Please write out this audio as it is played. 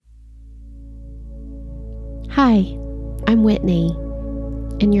Hi, I'm Whitney,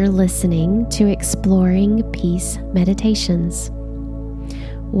 and you're listening to Exploring Peace Meditations.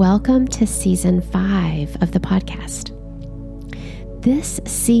 Welcome to Season 5 of the podcast. This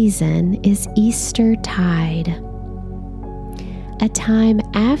season is Eastertide, a time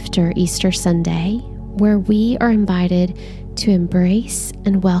after Easter Sunday where we are invited to embrace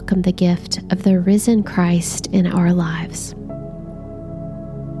and welcome the gift of the risen Christ in our lives.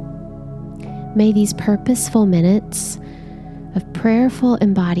 May these purposeful minutes of prayerful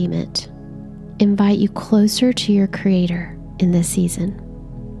embodiment invite you closer to your Creator in this season.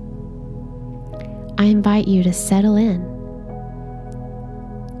 I invite you to settle in.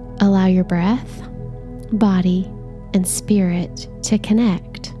 Allow your breath, body, and spirit to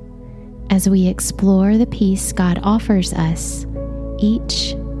connect as we explore the peace God offers us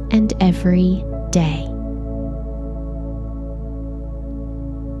each and every day.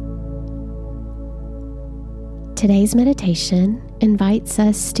 Today's meditation invites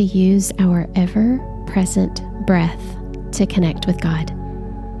us to use our ever-present breath to connect with God.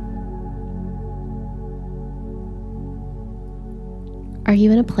 Are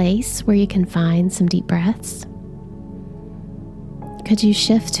you in a place where you can find some deep breaths? Could you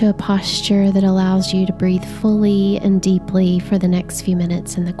shift to a posture that allows you to breathe fully and deeply for the next few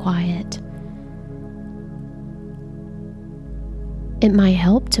minutes in the quiet? It might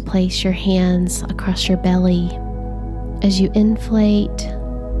help to place your hands across your belly as you inflate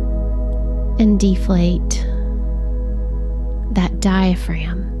and deflate that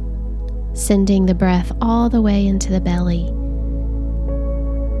diaphragm, sending the breath all the way into the belly.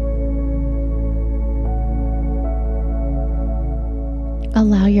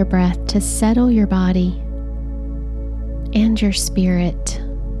 Allow your breath to settle your body and your spirit.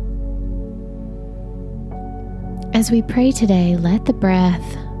 As we pray today, let the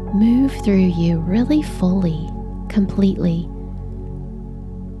breath move through you really fully, completely,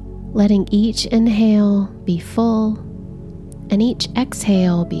 letting each inhale be full and each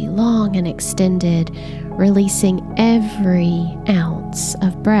exhale be long and extended, releasing every ounce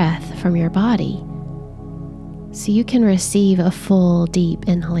of breath from your body so you can receive a full, deep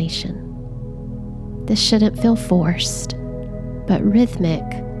inhalation. This shouldn't feel forced, but rhythmic,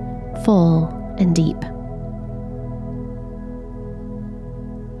 full, and deep.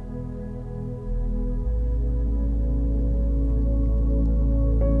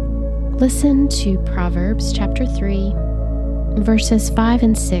 Listen to Proverbs chapter 3, verses 5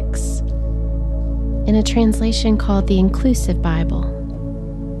 and 6 in a translation called the Inclusive Bible.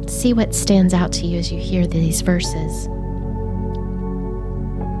 See what stands out to you as you hear these verses.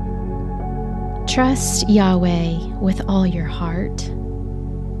 Trust Yahweh with all your heart,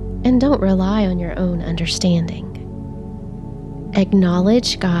 and don't rely on your own understanding.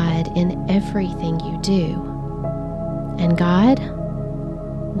 Acknowledge God in everything you do, and God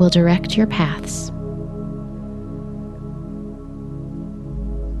will direct your paths.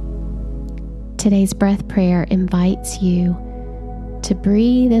 Today's breath prayer invites you to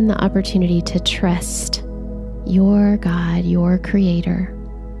breathe in the opportunity to trust your God, your Creator.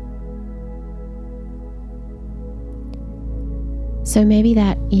 So maybe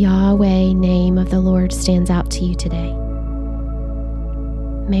that Yahweh name of the Lord stands out to you today.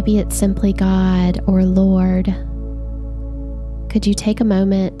 Maybe it's simply God or Lord. Could you take a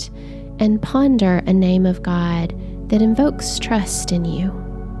moment and ponder a name of God that invokes trust in you?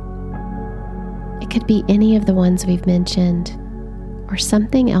 It could be any of the ones we've mentioned or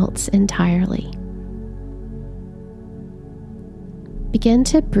something else entirely. Begin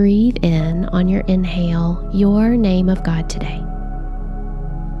to breathe in on your inhale your name of God today.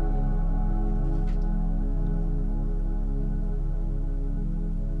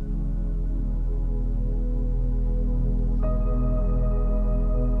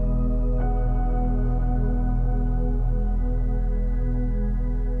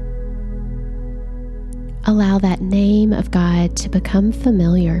 Allow that name of God to become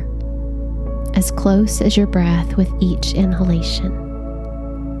familiar, as close as your breath with each inhalation.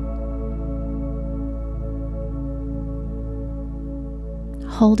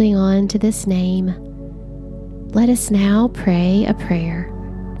 Holding on to this name, let us now pray a prayer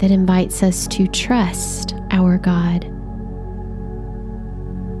that invites us to trust our God.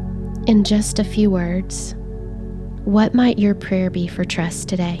 In just a few words, what might your prayer be for trust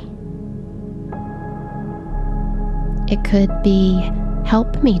today? It could be,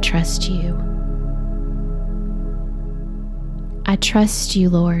 help me trust you. I trust you,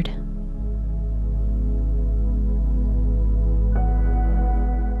 Lord.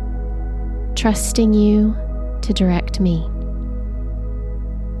 Trusting you to direct me.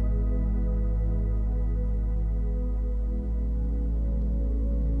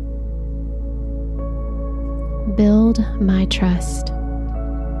 Build my trust.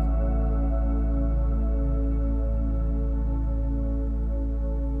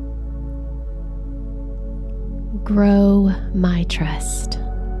 Grow my trust.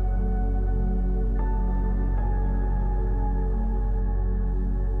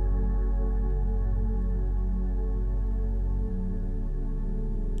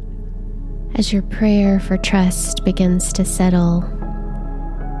 As your prayer for trust begins to settle,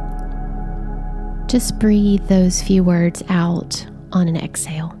 just breathe those few words out on an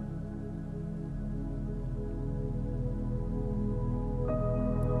exhale.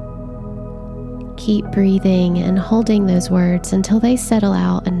 Keep breathing and holding those words until they settle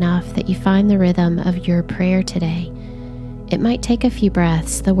out enough that you find the rhythm of your prayer today. It might take a few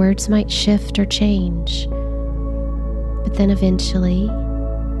breaths, the words might shift or change, but then eventually,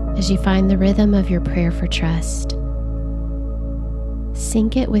 as you find the rhythm of your prayer for trust,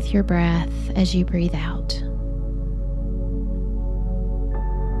 sync it with your breath as you breathe out.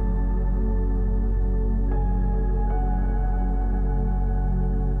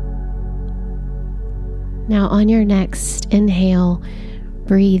 Now, on your next inhale,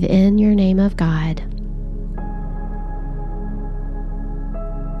 breathe in your name of God.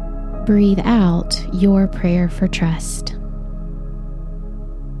 Breathe out your prayer for trust.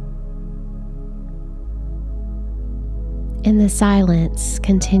 In the silence,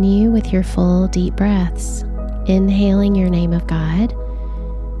 continue with your full deep breaths, inhaling your name of God,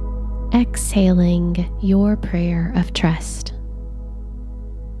 exhaling your prayer of trust.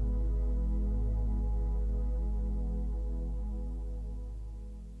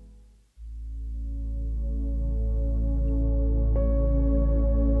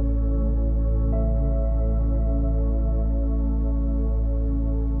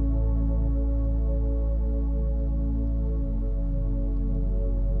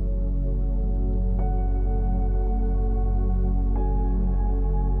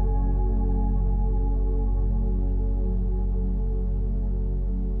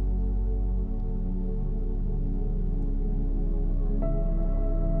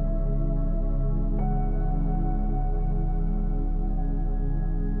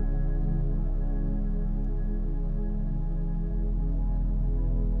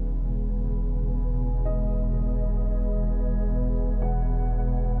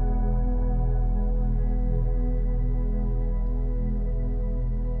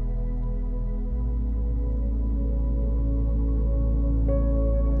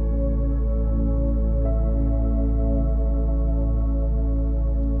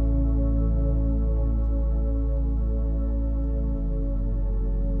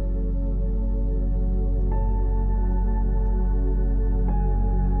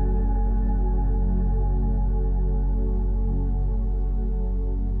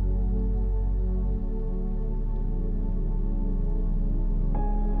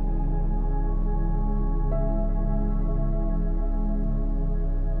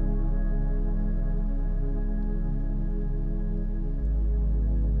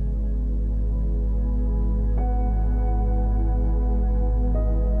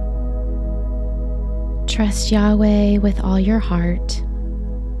 Trust Yahweh with all your heart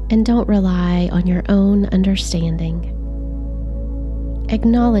and don't rely on your own understanding.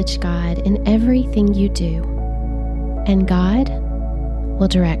 Acknowledge God in everything you do, and God will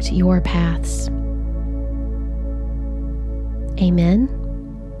direct your paths. Amen,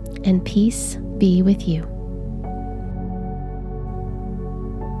 and peace be with you.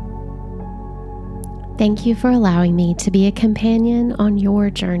 Thank you for allowing me to be a companion on your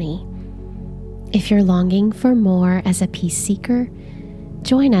journey. If you're longing for more as a peace seeker,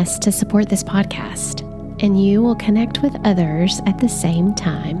 join us to support this podcast, and you will connect with others at the same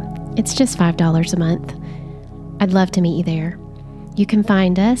time. It's just $5 a month. I'd love to meet you there. You can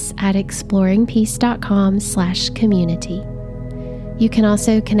find us at exploringpeace.com/community. You can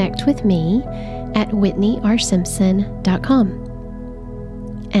also connect with me at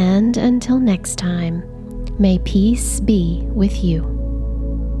whitneyrsimpson.com. And until next time, may peace be with you.